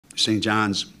St.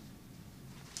 John's,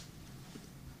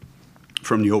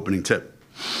 from the opening tip,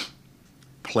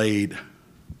 played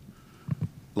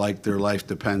like their life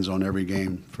depends on every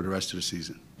game for the rest of the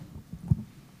season.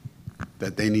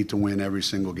 That they need to win every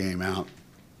single game out,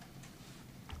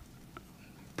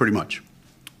 pretty much,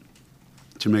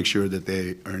 to make sure that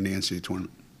they are in the NCAA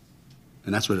tournament.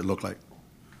 And that's what it looked like.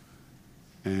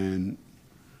 And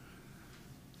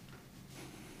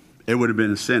it would have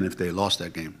been a sin if they lost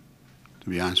that game, to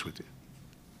be honest with you.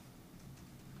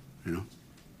 You know?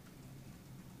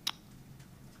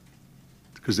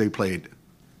 Because they played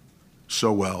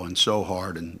so well and so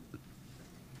hard, and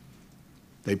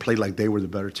they played like they were the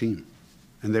better team,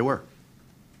 and they were.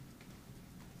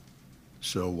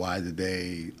 So why did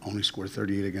they only score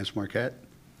 38 against Marquette?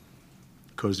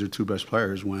 Because their two best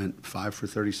players went 5 for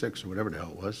 36 or whatever the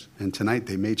hell it was. And tonight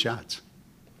they made shots.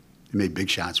 They made big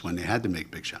shots when they had to make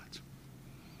big shots.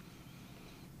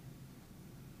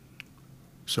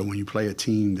 So when you play a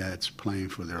team that's playing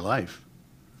for their life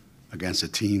against a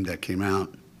team that came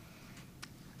out,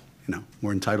 you know,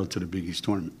 we're entitled to the Big East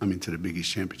tournament, to the Big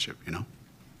East championship, you know?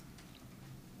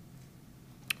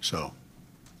 So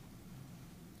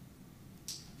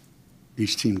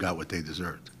each team got what they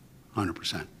deserved,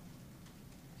 100%.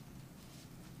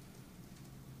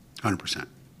 100%.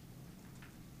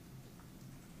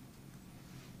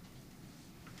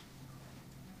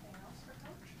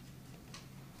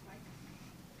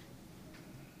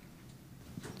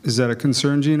 Is that a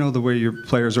concern, Geno, the way your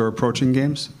players are approaching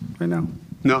games right now?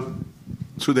 No,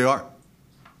 it's who they are.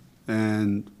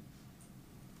 And,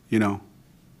 you know,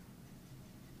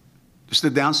 it's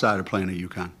the downside of playing at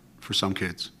UConn for some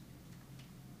kids.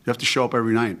 You have to show up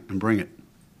every night and bring it.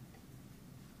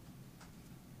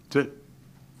 That's it.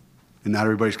 And not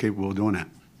everybody's capable of doing that.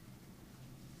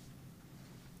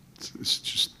 It's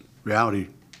just reality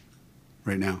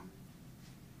right now,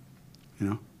 you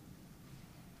know?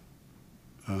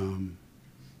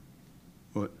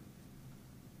 What?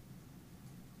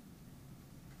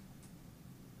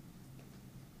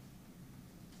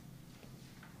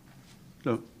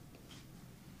 No. You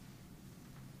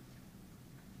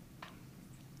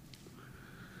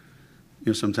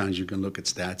know, sometimes you can look at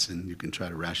stats and you can try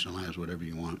to rationalize whatever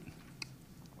you want.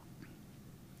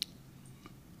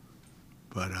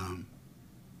 But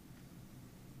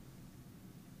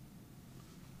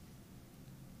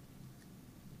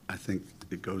I think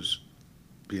it goes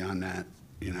beyond that,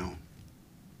 you know.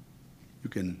 You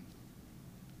can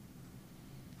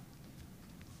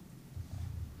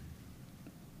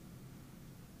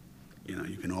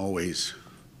always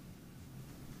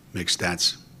make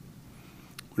stats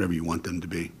whatever you want them to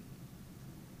be.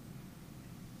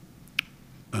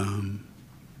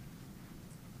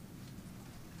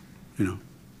 You know,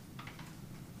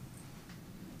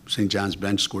 St. John's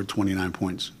bench scored 29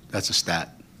 points. That's a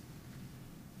stat.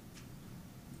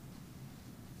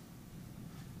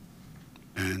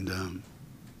 And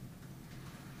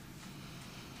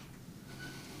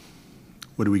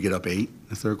what do we get up 8 in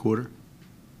the third quarter?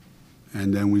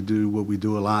 And then we do what we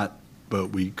do a lot,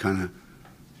 but we kind of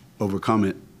overcome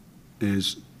it,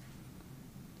 is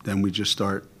then we just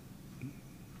start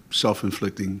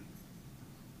self-inflicting,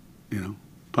 you know,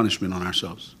 punishment on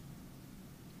ourselves.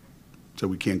 So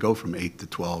we can't go from 8 to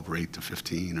 12 or 8 to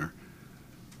 15 or,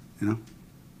 you know.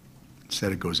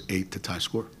 Instead it goes 8 to tie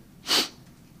score.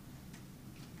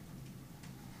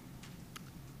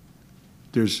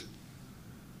 There's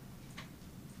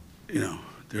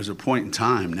a point in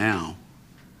time now,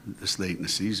 this late in the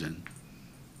season,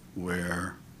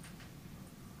 where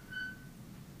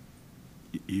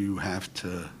you have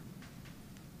to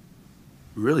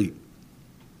really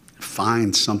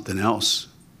find something else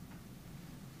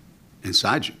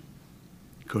inside you,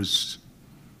 because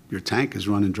your tank is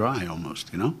running dry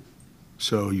almost, you know?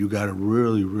 So you got to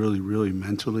really, really, really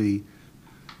mentally,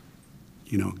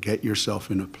 you know, get yourself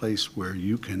in a place where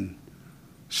you can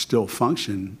still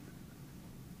function.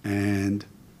 And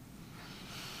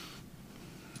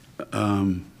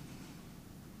you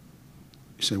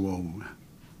say, well,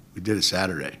 we did it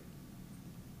Saturday.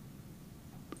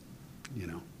 You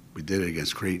know, we did it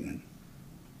against Creighton.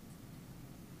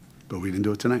 But we didn't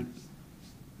do it tonight.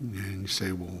 And you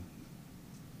say, well,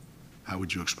 how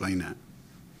would you explain that?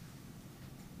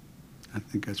 I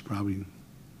think that's probably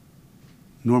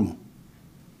normal.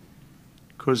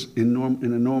 Because in a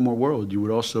normal world, you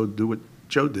would also do what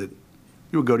Joe did.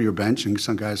 You would go to your bench, and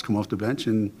some guys come off the bench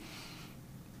and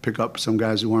pick up some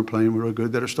guys who aren't playing real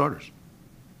good that are starters.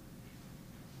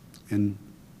 And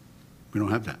we don't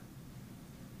have that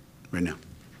right now.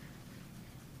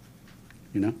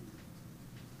 You know?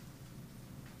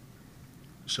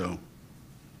 So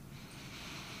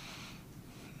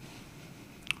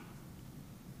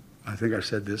I think I've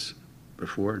said this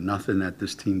before, nothing that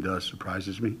this team does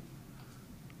surprises me.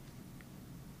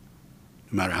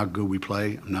 No matter how good we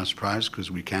play, I'm not surprised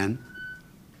because we can.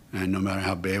 And no matter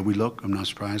how bad we look, I'm not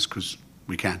surprised because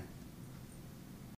we can.